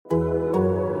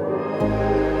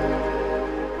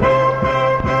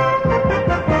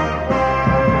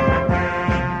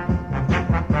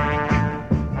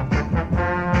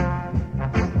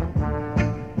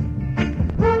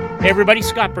everybody,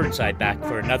 Scott Burnside back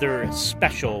for another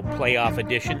special playoff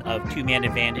edition of Two Man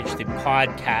Advantage, the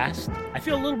podcast. I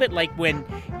feel a little bit like when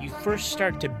you first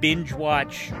start to binge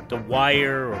watch The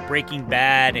Wire or Breaking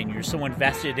Bad and you're so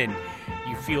invested and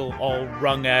you feel all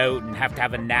wrung out and have to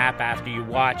have a nap after you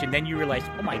watch, and then you realize,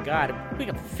 oh my God, we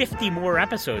got 50 more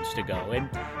episodes to go. And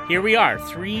here we are,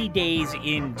 3 days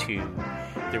into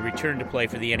the return to play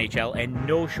for the NHL, and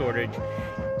no shortage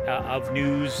of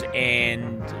news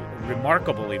and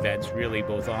remarkable events, really,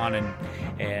 both on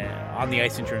and on the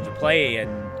ice in terms of play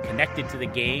and connected to the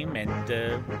game.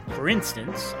 And for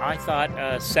instance, I thought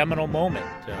a seminal moment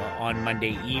on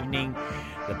Monday evening,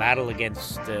 the battle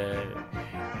against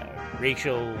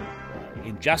racial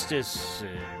injustice,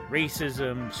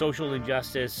 racism, social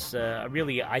injustice,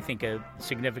 really, I think, a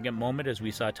significant moment as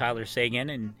we saw Tyler Seguin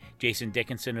and Jason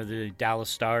Dickinson of the Dallas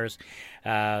Stars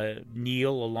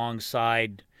kneel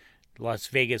alongside Las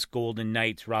Vegas Golden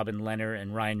Knights, Robin Lehner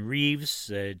and Ryan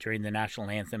Reeves during the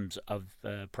national anthems of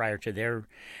prior to their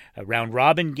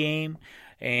round-robin game.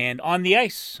 And on the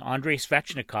ice, Andrei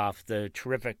Svechnikov, the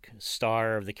terrific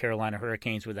star of the Carolina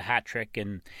Hurricanes, with a hat trick,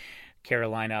 and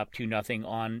Carolina up 2-0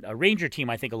 on a Ranger team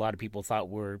I think a lot of people thought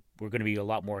were going to be a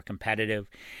lot more competitive.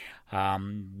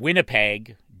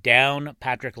 Winnipeg down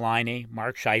Patrick Laine,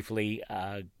 Mark Scheifele,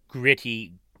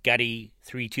 gritty, gutty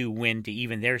 3-2 win to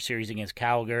even their series against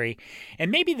Calgary. And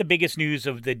maybe the biggest news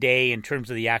of the day in terms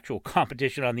of the actual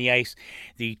competition on the ice,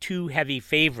 the two heavy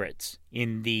favorites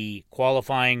in the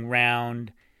qualifying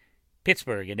round,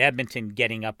 Pittsburgh and Edmonton,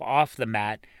 getting up off the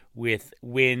mat with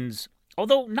wins,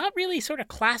 although not really sort of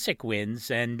classic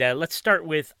wins. And let's start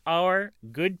with our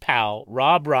good pal,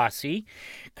 Rob Rossi,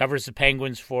 covers the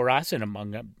Penguins for us and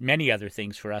among many other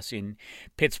things for us in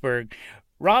Pittsburgh.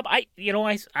 Rob,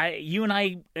 you and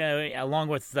I, along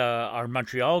with our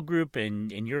Montreal group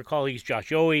and your colleagues, Josh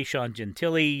Yohe, Sean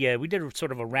Gentili, we did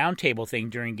sort of a roundtable thing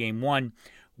during Game 1,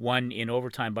 won in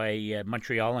overtime by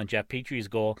Montreal on Jeff Petrie's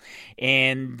goal.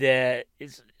 And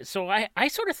so I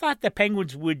sort of thought the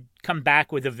Penguins would come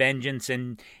back with a vengeance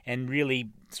and really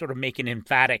sort of make an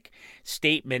emphatic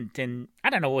statement. And I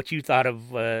don't know what you thought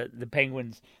of the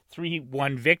Penguins'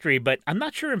 3-1 victory, but I'm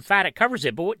not sure emphatic covers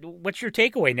it. But what's your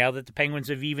takeaway now that the Penguins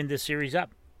have evened this series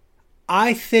up?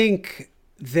 I think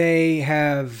they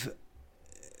have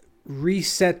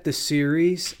reset the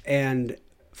series and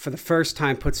for the first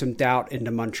time put some doubt into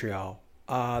Montreal.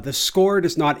 The score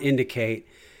does not indicate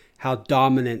how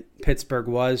dominant Pittsburgh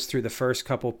was through the first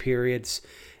couple periods.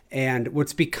 And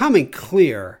what's becoming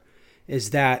clear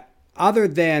is that other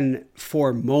than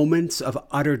for moments of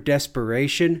utter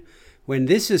desperation, when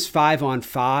this is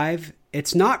 5-on-5,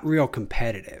 it's not real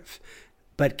competitive.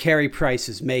 But Carey Price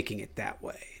is making it that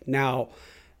way. Now,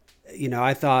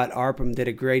 I thought Arpam did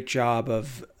a great job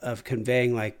of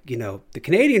conveying, the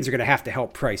Canadians are going to have to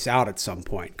help Price out at some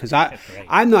point, because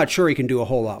I'm not sure he can do a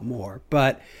whole lot more.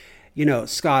 But,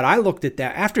 Scott, I looked at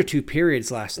that after 2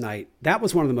 periods last night. That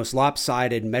was one of the most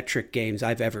lopsided metric games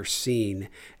I've ever seen.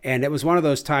 And it was one of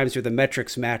those times where the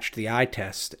metrics matched the eye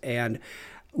test. And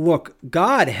look,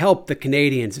 God help the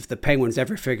Canadians if the Penguins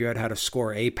ever figure out how to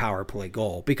score a power play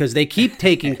goal, because they keep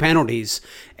taking penalties.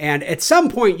 And at some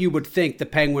point you would think the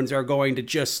Penguins are going to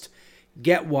just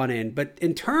get one in. But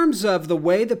in terms of the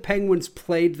way the Penguins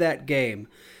played that game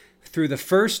through the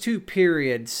first 2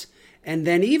 periods, and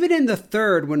then even in the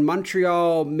third when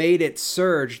Montreal made it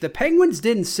surge, the Penguins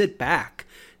didn't sit back.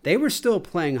 They were still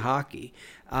playing hockey,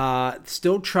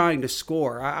 still trying to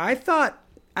score. I thought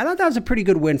that was a pretty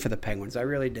good win for the Penguins. I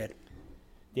really did.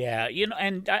 Yeah,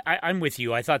 and I'm with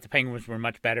you. I thought the Penguins were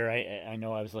much better. I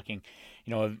know I was looking,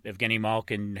 Evgeny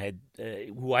Malkin had,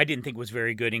 who I didn't think was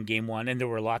very good in Game 1, and there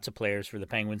were lots of players for the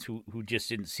Penguins who just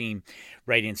didn't seem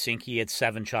right in sync. He had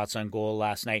 7 shots on goal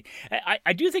last night.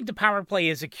 I do think the power play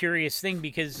is a curious thing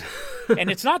because, and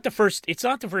it's not the first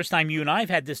time you and I have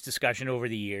had this discussion over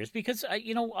the years, because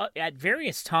at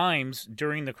various times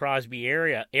during the Crosby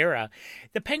era,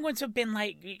 the Penguins have been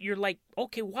you're like,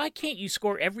 okay, why can't you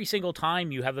score every single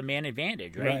time you have a man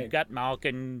advantage, right? You've got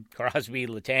Malkin, Crosby,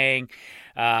 Letang.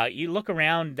 You look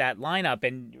around that lineup,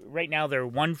 and right now they're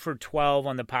 1 for 12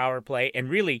 on the power play, and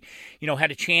really,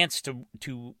 had a chance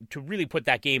to really put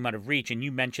that game out of reach. And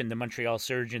you mentioned the Montreal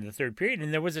surge in the third period,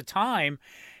 and there was a time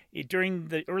during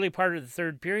the early part of the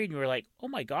third period, you were like, oh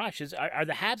my gosh, are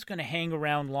the Habs going to hang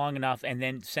around long enough and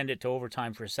then send it to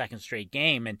overtime for a second straight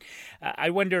game? And I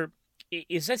wonder,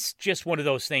 is this just one of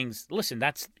those things? Listen,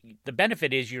 that's the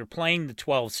benefit is you're playing the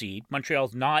 12 seed.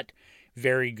 Montreal's not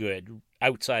very good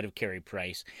outside of Carey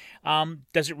Price.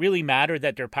 Does it really matter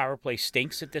that their power play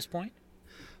stinks at this point?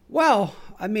 Well,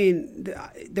 I mean,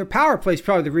 their power play is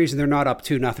probably the reason they're not up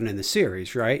 2-0 in the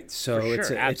series, right? So For it's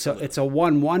sure, it's a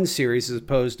 1-1 series as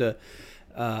opposed to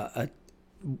a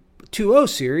 2-0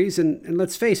 series. And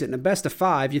let's face it, in a best of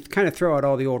 5, you kind of throw out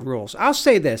all the old rules. I'll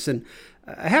say this, and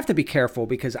I have to be careful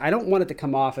because I don't want it to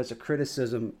come off as a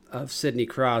criticism of Sidney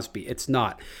Crosby. It's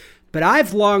not. But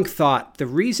I've long thought the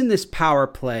reason this power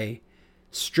play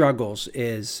struggles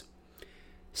is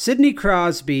Sidney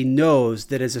Crosby knows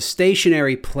that as a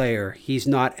stationary player, he's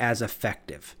not as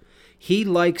effective. He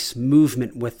likes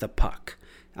movement with the puck.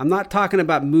 I'm not talking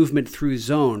about movement through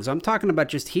zones. I'm talking about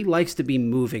just he likes to be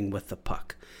moving with the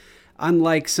puck.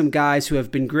 Unlike some guys who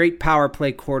have been great power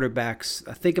play quarterbacks,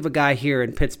 I think of a guy here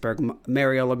in Pittsburgh,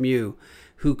 Mario Lemieux,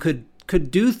 who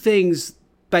could do things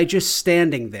by just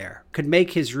standing there, could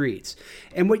make his reads.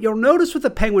 And what you'll notice with the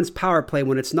Penguins power play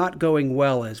when it's not going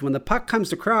well is when the puck comes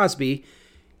to Crosby,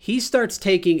 he starts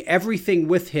taking everything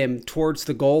with him towards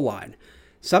the goal line,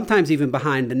 sometimes even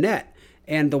behind the net.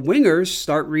 And the wingers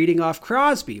start reading off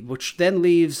Crosby, which then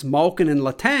leaves Malkin and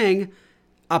Letang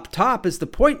up top as the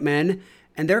point men.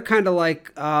 And they're kind of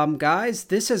like, guys,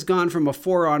 this has gone from a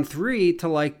 4-on-3 to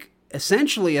like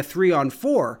essentially a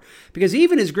 3-on-4. Because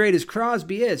even as great as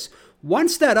Crosby is,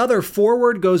 once that other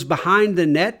forward goes behind the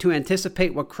net to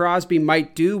anticipate what Crosby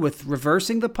might do with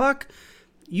reversing the puck,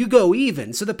 you go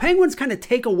even. So the Penguins kind of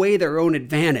take away their own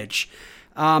advantage.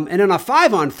 And in a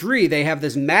 5-on-3, they have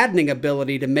this maddening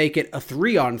ability to make it a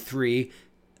 3-on-3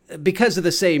 because of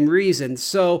the same reason.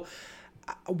 So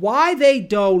why they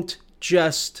don't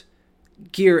just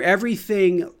gear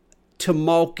everything to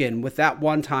Malkin with that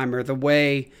one-timer the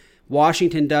way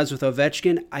Washington does with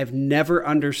Ovechkin, I've never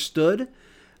understood.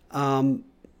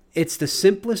 It's the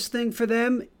simplest thing for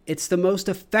them. It's the most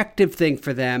effective thing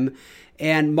for them.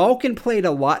 And Malkin played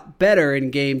a lot better in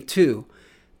Game 2.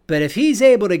 But if he's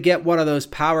able to get one of those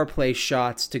power play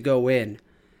shots to go in,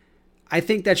 I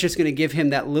think that's just going to give him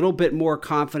that little bit more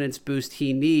confidence boost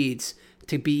he needs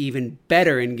to be even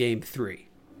better in Game 3.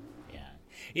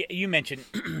 You mentioned,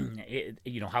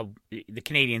 how the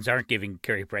Canadians aren't giving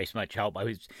Carey Price much help. I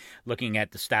was looking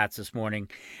at the stats this morning.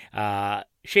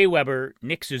 Shea Weber,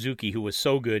 Nick Suzuki, who was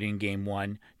so good in Game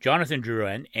 1, Jonathan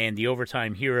Drouin, and the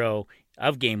overtime hero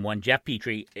of Game 1, Jeff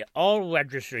Petrie, all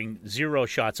registering 0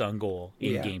 shots on goal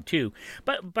in Game 2.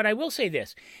 But I will say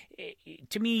this.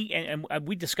 To me, and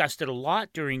we discussed it a lot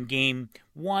during Game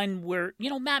 1, where,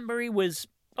 Matt Murray was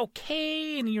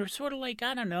okay, and you're sort of like,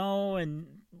 I don't know, and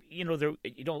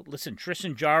listen,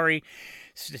 Tristan Jarry,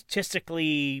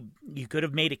 statistically, you could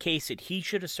have made a case that he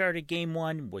should have started Game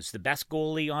 1, was the best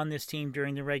goalie on this team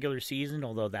during the regular season,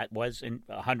 although that was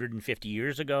 150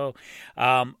 years ago.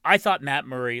 I thought Matt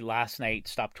Murray last night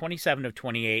stopped 27 of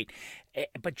 28,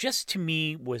 but just to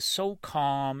me was so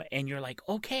calm, and you're like,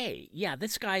 okay, yeah,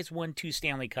 this guy's won 2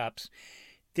 Stanley Cups.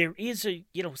 There is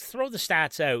throw the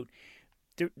stats out.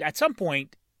 At some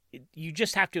point, you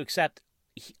just have to accept,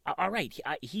 all right,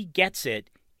 he gets it,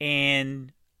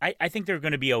 and I think they're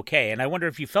going to be okay. And I wonder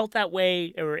if you felt that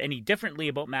way or any differently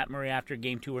about Matt Murray after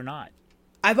Game 2 or not.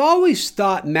 I've always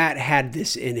thought Matt had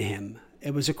this in him.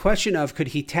 It was a question of could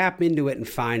he tap into it and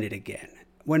find it again.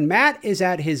 When Matt is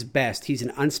at his best, he's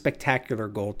an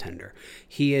unspectacular goaltender.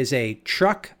 He is a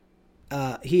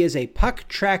puck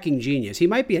tracking genius. He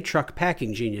might be a truck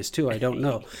packing genius too. I don't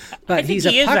know, but he is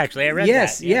actually. I read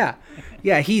that.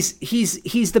 Yeah. He's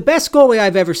the best goalie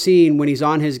I've ever seen when he's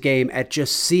on his game at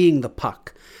just seeing the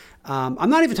puck. I'm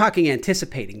not even talking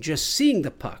anticipating, just seeing the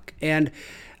puck. And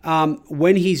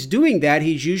when he's doing that,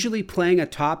 he's usually playing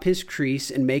atop his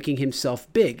crease and making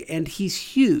himself big, and he's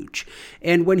huge.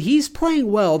 And when he's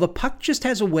playing well, the puck just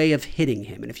has a way of hitting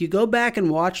him. And if you go back and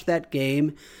watch that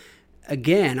game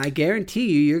again, I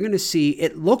guarantee you're going to see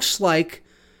it looks like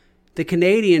the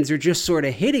Canadians are just sort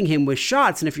of hitting him with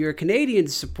shots. And if you're a Canadian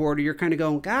supporter, you're kind of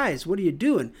going, guys, what are you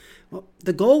doing? Well,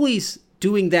 the goalie's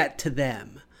doing that to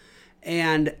them.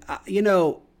 And,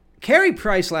 Carey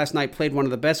Price last night played one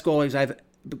of the best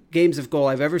games of goal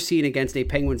I've ever seen against a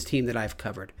Penguins team that I've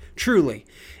covered. Truly.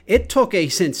 It took a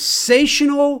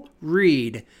sensational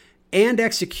read and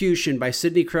execution by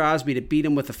Sidney Crosby to beat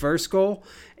him with the first goal,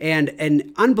 and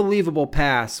an unbelievable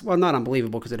pass. Well, not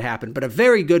unbelievable because it happened, but a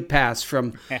very good pass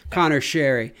from Connor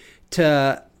Sherry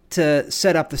to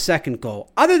set up the second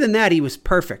goal. Other than that, he was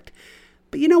perfect.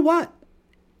 But you know what?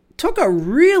 Took a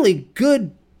really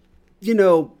good,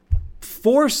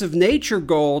 force of nature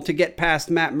goal to get past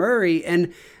Matt Murray,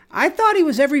 and I thought he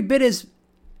was every bit as,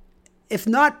 if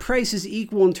not Price's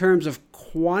equal in terms of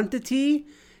quantity,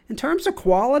 in terms of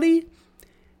quality.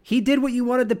 He did what you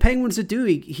wanted the Penguins to do.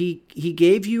 He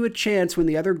gave you a chance when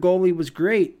the other goalie was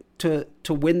great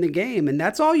to win the game, and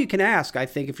that's all you can ask, I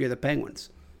think, if you're the Penguins.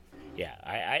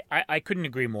 Yeah, I couldn't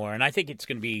agree more, and I think it's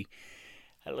going to be.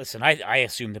 Listen, I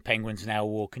assume the Penguins now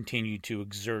will continue to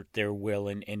exert their will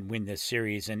and win this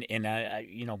series, and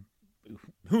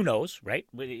who knows, right?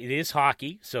 It is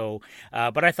hockey, so.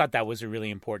 But I thought that was a really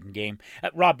important game.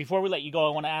 Rob, before we let you go,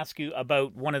 I want to ask you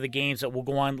about one of the games that will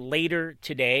go on later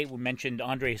today. We mentioned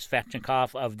Andrei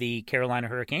Svechnikov of the Carolina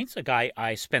Hurricanes, a guy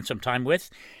I spent some time with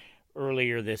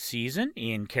earlier this season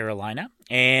in Carolina.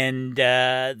 And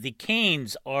the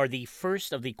Canes are the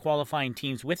first of the qualifying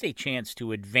teams with a chance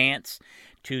to advance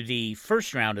to the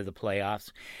first round of the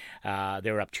playoffs.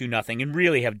 They were up 2-0 and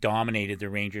really have dominated the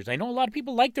Rangers. I know a lot of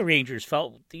people like the Rangers,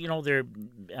 felt, they're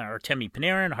Artemi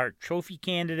Panarin, Hart Trophy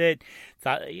candidate,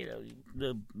 thought,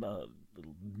 the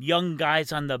young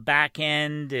guys on the back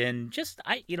end, and just,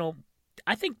 I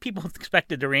think people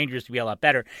expected the Rangers to be a lot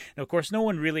better. And, of course, no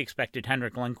one really expected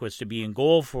Henrik Lundqvist to be in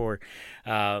goal for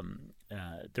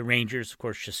the Rangers. Of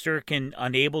course, Shesterkin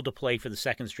unable to play for the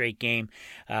second straight game.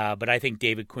 But I think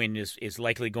David Quinn is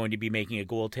likely going to be making a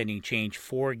goaltending change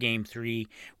for Game 3,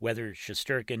 whether it's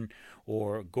Shesterkin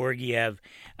or Georgiev.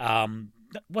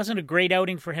 Wasn't a great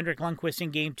outing for Henrik Lundqvist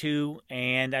in Game 2,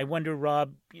 and I wonder,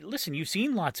 Rob, listen, you've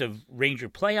seen lots of Ranger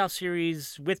playoff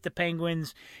series with the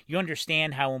Penguins. You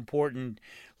understand how important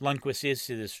Lundqvist is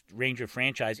to this Ranger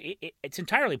franchise. It's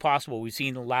entirely possible we've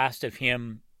seen the last of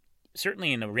him,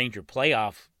 certainly in a Ranger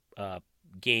playoff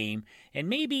game, and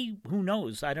maybe, who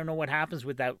knows, I don't know what happens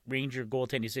with that Ranger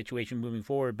goaltending situation moving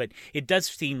forward, but it does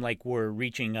seem like we're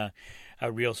reaching a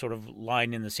real sort of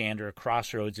line in the sand or a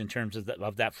crossroads in terms of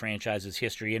that franchise's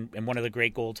history and one of the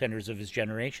great goaltenders of his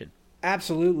generation.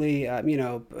 Absolutely. A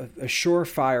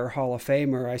surefire Hall of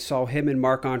Famer. I saw him and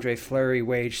Marc-Andre Fleury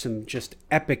wage some just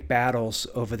epic battles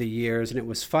over the years, and it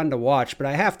was fun to watch. But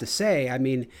I have to say,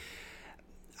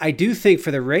 I do think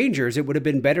for the Rangers, it would have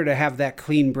been better to have that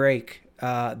clean break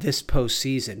this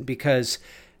postseason, because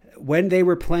when they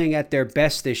were playing at their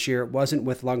best this year, it wasn't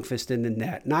with Lundqvist in the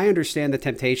net. And I understand the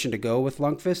temptation to go with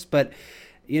Lundqvist, but,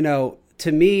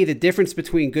 to me, the difference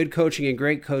between good coaching and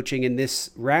great coaching in this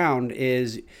round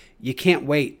is you can't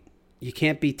wait. You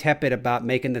can't be tepid about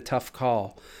making the tough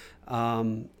call.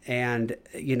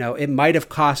 It might have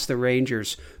cost the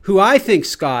Rangers, who I think,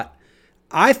 Scott,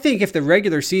 if the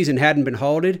regular season hadn't been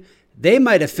halted, they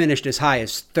might have finished as high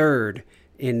as third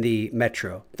in the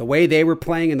Metro, the way they were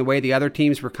playing and the way the other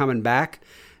teams were coming back.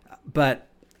 But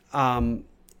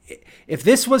if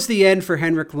this was the end for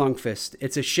Henrik Lundqvist,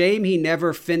 it's a shame he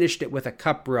never finished it with a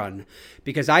cup run,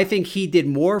 because I think he did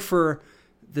more for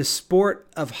the sport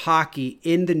of hockey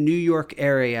in the New York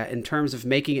area in terms of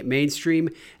making it mainstream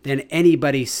than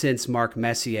anybody since Mark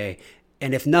Messier.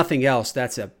 And if nothing else,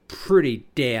 that's a pretty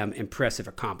damn impressive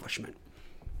accomplishment.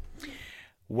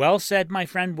 Well said, my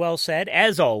friend, well said,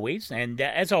 as always. And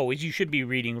as always, you should be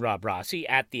reading Rob Rossi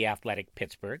at The Athletic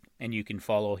Pittsburgh, and you can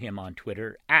follow him on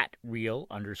Twitter at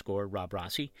 @real_Rob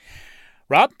Rossi.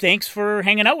 Rob, thanks for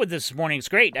hanging out with us this morning. It's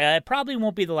great. It probably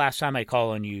won't be the last time I call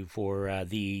on you for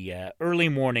the early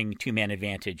morning two-man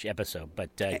advantage episode,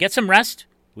 but get some rest.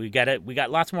 We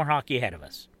got lots more hockey ahead of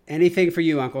us. Anything for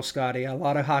you, Uncle Scotty. A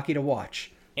lot of hockey to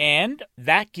watch. And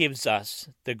that gives us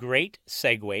the great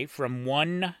segue from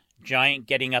one Giant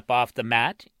getting up off the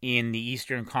mat in the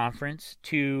Eastern Conference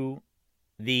to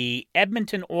the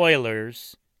Edmonton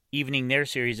Oilers evening their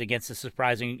series against the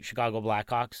surprising Chicago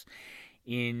Blackhawks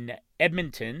in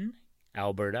Edmonton,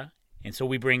 Alberta. And so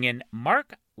we bring in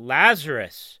Mark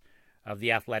Lazarus of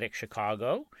The Athletic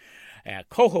Chicago,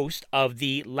 co-host of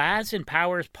the Laz and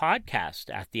Powers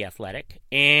podcast at The Athletic.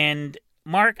 And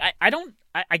Mark,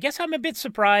 I guess I'm a bit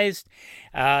surprised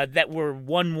that we're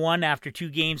 1-1 after two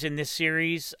games in this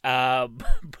series, but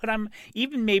I'm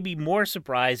even maybe more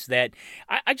surprised that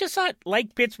I just thought,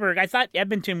 like Pittsburgh, I thought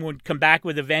Edmonton would come back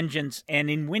with a vengeance, and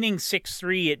in winning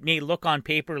 6-3, it may look on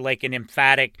paper like an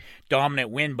emphatic, dominant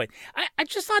win, but I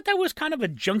just thought that was kind of a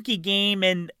junky game,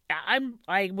 and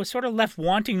I was sort of left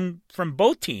wanting from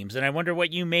both teams, and I wonder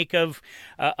what you make of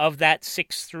that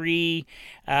 6-3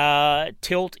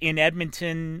 tilt in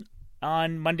Edmonton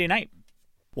on Monday night.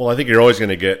 Well, I think you're always going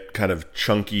to get kind of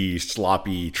chunky,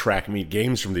 sloppy track meet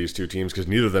games from these two teams because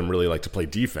neither of them really like to play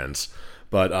defense.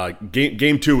 But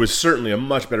game two was certainly a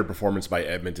much better performance by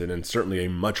Edmonton and certainly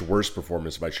a much worse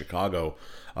performance by Chicago.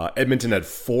 Edmonton had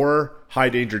 4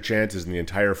 high-danger chances in the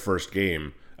entire first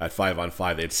game at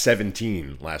 5-on-5. They had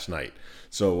 17 last night.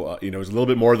 So, it was a little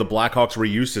bit more of the Blackhawks we're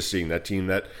used to seeing, that team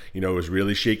that, was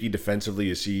really shaky defensively.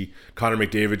 You see Connor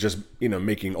McDavid just,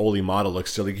 making Olli Maatta look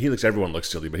silly. Everyone looks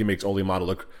silly, but he makes Olli Maatta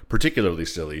look particularly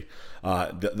silly.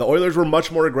 The Oilers were much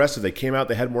more aggressive. They came out,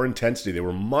 they had more intensity. They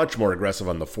were much more aggressive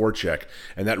on the forecheck,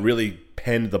 and that really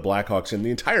penned the Blackhawks in.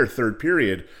 The entire third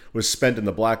period was spent in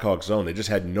the Blackhawks zone. They just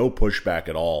had no pushback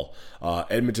at all.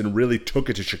 Edmonton really took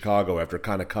it to Chicago after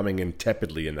kind of coming in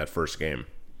tepidly in that first game.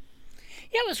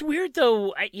 Yeah, it was weird,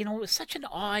 though. It was such an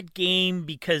odd game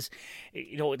because,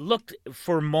 it looked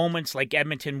for moments like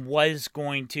Edmonton was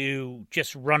going to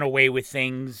just run away with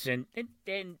things. And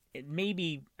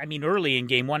maybe, early in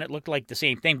game one, it looked like the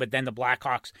same thing. But then the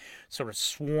Blackhawks sort of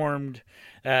swarmed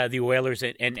the Oilers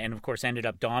and, of course, ended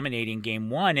up dominating game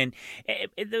one. And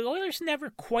the Oilers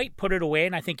never quite put it away.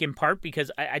 And I think in part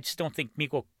because I just don't think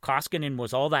Mikko Koskinen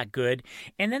was all that good.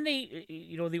 And then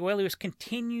the Oilers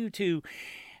continue to...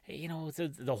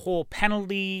 the whole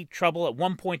penalty trouble. At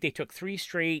one point, they took 3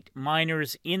 straight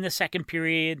minors in the second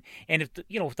period. And if the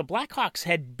Blackhawks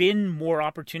had been more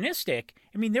opportunistic,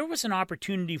 there was an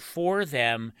opportunity for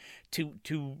them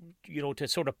to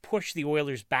sort of push the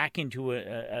Oilers back into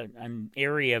an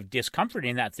area of discomfort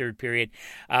in that third period.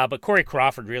 But Corey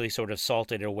Crawford really sort of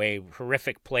salted it away.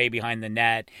 Horrific play behind the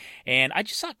net. And I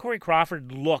just thought Corey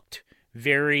Crawford looked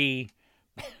very...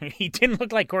 He didn't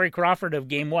look like Corey Crawford of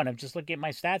game one. I'm just looking at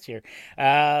my stats here.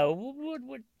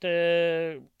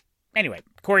 Anyway,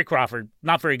 Corey Crawford,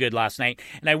 not very good last night.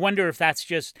 And I wonder if that's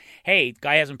just, hey,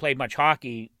 guy hasn't played much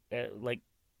hockey, like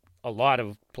a lot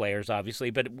of players,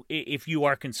 obviously. But if you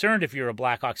are concerned, if you're a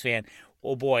Blackhawks fan,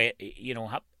 oh boy,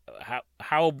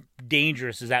 how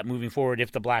dangerous is that moving forward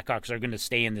if the Blackhawks are going to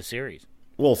stay in the series?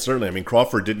 Well, certainly.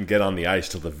 Crawford didn't get on the ice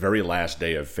till the very last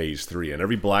day of Phase 3, and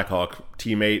every Blackhawk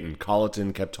teammate and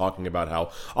Colleton kept talking about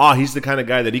how, he's the kind of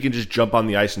guy that he can just jump on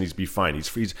the ice and he's be fine.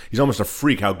 He's almost a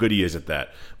freak how good he is at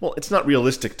that. Well, it's not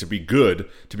realistic to be good,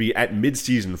 to be at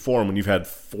mid-season form when you've had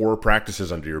 4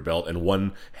 practices under your belt and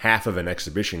 1/2 of an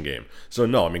exhibition game. So,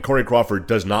 no, Corey Crawford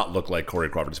does not look like Corey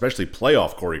Crawford, especially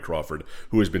playoff Corey Crawford,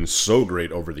 who has been so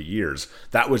great over the years.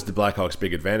 That was the Blackhawks'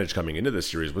 big advantage coming into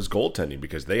this series, was goaltending,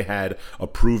 because they had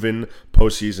a proven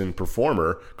postseason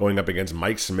performer going up against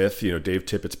Mike Smith, Dave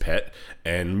Tippett's pet,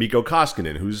 and Mikko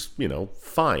Koskinen, who's,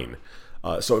 fine.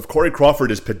 So if Corey Crawford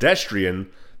is pedestrian,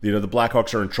 the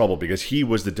Blackhawks are in trouble because he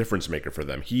was the difference maker for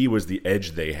them. He was the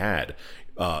edge they had.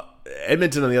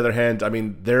 Edmonton, on the other hand,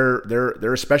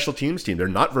 they're a special teams team. They're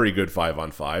not very good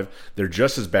 5-on-5. They're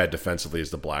just as bad defensively as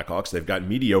the Blackhawks. They've got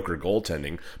mediocre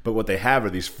goaltending, but what they have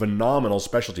are these phenomenal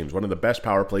special teams. One of the best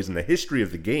power plays in the history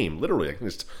of the game. Literally, I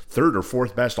think it's 3rd or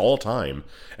 4th best all time.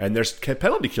 And their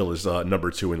penalty kill is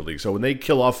number 2 in the league. So when they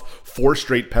kill off 4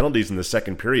 straight penalties in the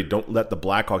second period, don't let the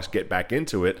Blackhawks get back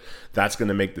into it. That's going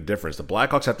to make the difference. The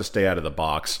Blackhawks have to stay out of the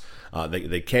box.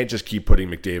 They can't just keep putting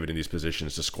McDavid in these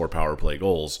positions to score power play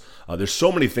goals. There's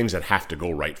so many things that have to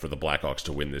go right for the Blackhawks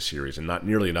to win this series, and not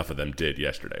nearly enough of them did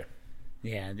yesterday.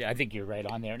 Yeah, I think you're right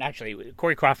on there. And actually,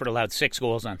 Corey Crawford allowed 6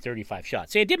 goals on 35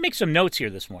 shots. See, I did make some notes here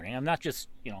this morning. I'm not just,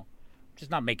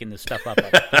 just not making this stuff up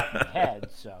off the top of my head.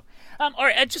 So, all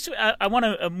right, I want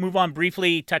to move on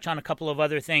briefly, touch on a couple of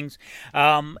other things.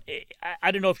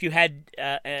 I don't know if you had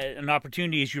an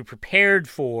opportunity as you prepared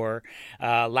for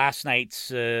last night's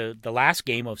the last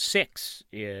game of 6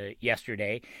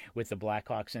 yesterday with the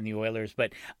Blackhawks and the Oilers,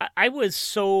 but I was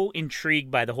so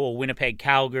intrigued by the whole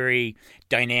Winnipeg-Calgary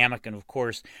dynamic, and of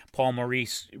course Paul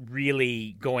Maurice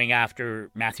really going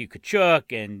after Matthew Tkachuk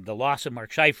and the loss of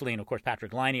Mark Scheifele, and of course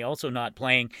Patrick Laine also not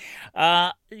playing.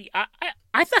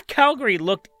 I thought Calgary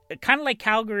looked kind of like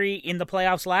Calgary in the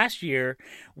playoffs last year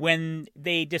when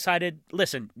they decided,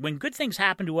 listen, when good things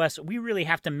happen to us, we really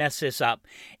have to mess this up,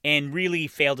 and really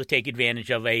failed to take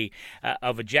advantage of a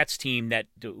Jets team that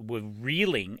were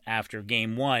reeling after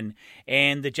game 1.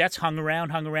 And the Jets hung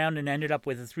around and ended up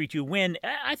with a 3-2 win.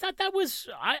 I thought that was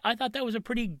a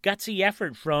pretty gutsy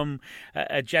effort from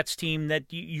a Jets team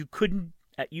that you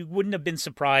wouldn't have been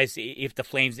surprised if the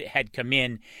Flames had come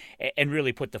in and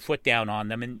really put the foot down on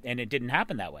them, and it didn't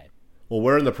happen that way. Well,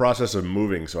 we're in the process of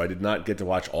moving, so I did not get to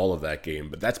watch all of that game.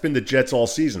 But that's been the Jets all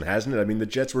season, hasn't it? The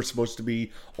Jets were supposed to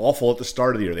be awful at the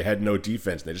start of the year. They had no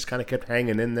defense. They just kind of kept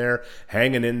hanging in there.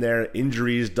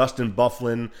 Injuries, Dustin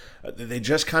Byfuglien. They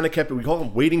just kind of kept, we call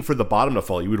them waiting for the bottom to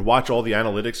fall. You would watch all the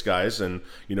analytics guys, and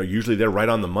usually they're right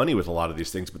on the money with a lot of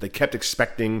these things, but they kept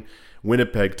expecting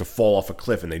Winnipeg to fall off a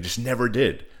cliff, and they just never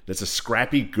did. That's a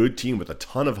scrappy, good team with a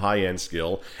ton of high-end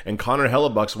skill, and Connor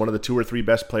Hellebuck's one of the 2 or 3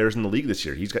 best players in the league this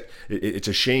year. It's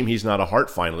a shame he's not a Hart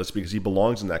finalist because he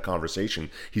belongs in that conversation.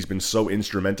 He's been so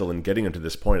instrumental in getting him to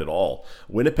this point at all.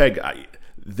 Winnipeg,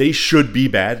 they should be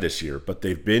bad this year, but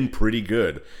they've been pretty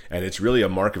good, and it's really a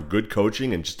mark of good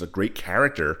coaching and just a great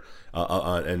character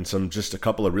and just a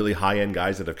couple of really high-end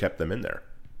guys that have kept them in there.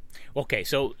 Okay,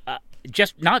 so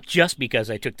not just because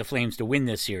I took the Flames to win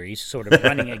this series, sort of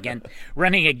running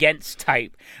against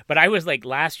type, but I was like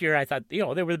last year. I thought they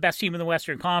were the best team in the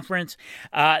Western Conference.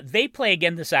 They play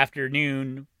again this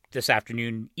afternoon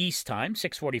East time,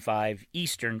 6:45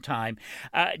 Eastern time.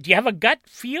 Do you have a gut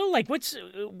feel? Like, which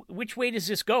way does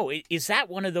this go? Is that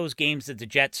one of those games that the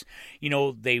Jets,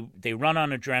 they run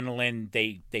on adrenaline,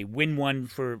 they win one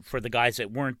for the guys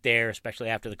that weren't there, especially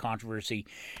after the controversy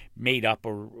made up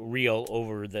or real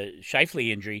over the Scheifele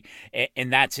injury,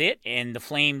 and that's it? And the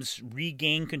Flames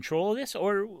regain control of this?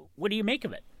 Or what do you make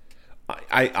of it?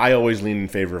 I always lean in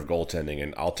favor of goaltending,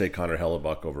 and I'll take Connor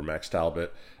Hellebuck over Max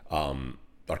Talbot.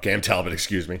 Or Cam Talbot,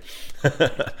 excuse me.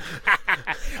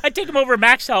 I'd take him over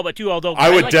Max Talbot, too, although I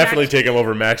would definitely take him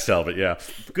over Max Talbot, yeah.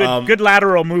 Good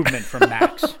lateral movement from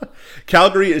Max.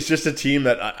 Calgary is just a team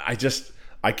that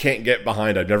I can't get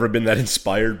behind. I've never been that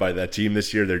inspired by that team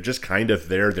this year. They're just kind of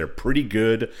there. They're pretty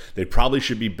good. They probably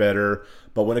should be better.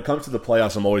 But when it comes to the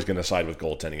playoffs, I'm always going to side with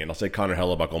goaltending, and I'll say Connor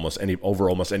Hellebuck over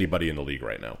almost anybody in the league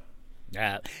right now.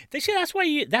 They say that's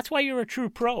why you're a true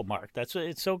pro, Mark.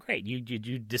 It's so great. You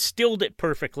distilled it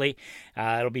perfectly.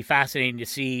 It'll be fascinating to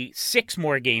see 6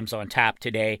 more games on tap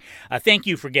today. Thank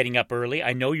you for getting up early.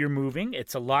 I know you're moving.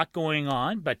 It's a lot going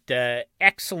on, but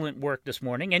excellent work this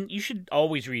morning. And you should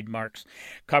always read Mark's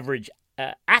coverage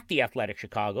at The Athletic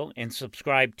Chicago and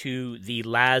subscribe to the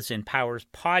Laz and Powers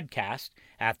podcast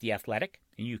at The Athletic.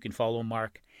 And you can follow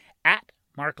Mark at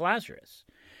Mark Lazarus.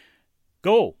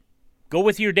 Go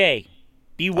with your day.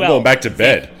 Be well. I'm going back to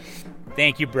bed.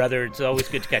 Thank you, brother. It's always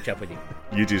good to catch up with you.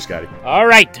 You too, Scotty. All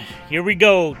right. Here we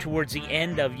go towards the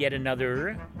end of yet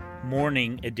another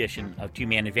morning edition of Two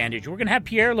Man Advantage. We're going to have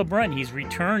Pierre LeBrun. He's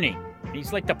returning.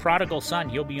 He's like the prodigal son.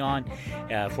 He'll be on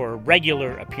for a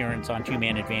regular appearance on Two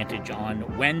Man Advantage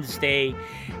on Wednesday.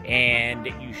 And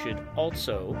you should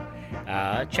also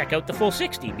check out the Full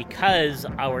 60 because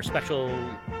our special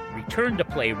Return to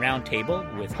Play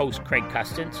roundtable with host Craig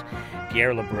Custance,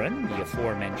 Pierre LeBrun, the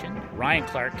aforementioned, Ryan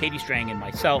Clark, Katie Strang, and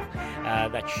myself.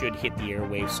 That should hit the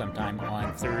airwaves sometime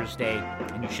on Thursday.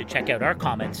 And you should check out our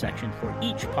comment section for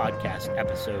each podcast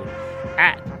episode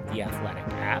at The Athletic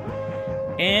app.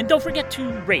 And don't forget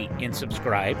to rate and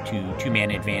subscribe to Two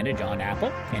Man Advantage on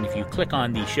Apple. And if you click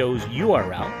on the show's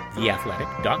URL,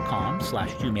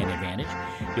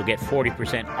 theathletic.com/2manadvantage, you'll get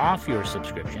 40% off your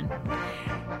subscription.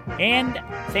 And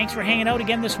thanks for hanging out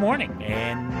again this morning.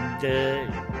 And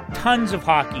tons of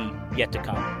hockey yet to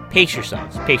come. Pace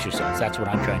yourselves. That's what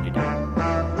I'm trying to do.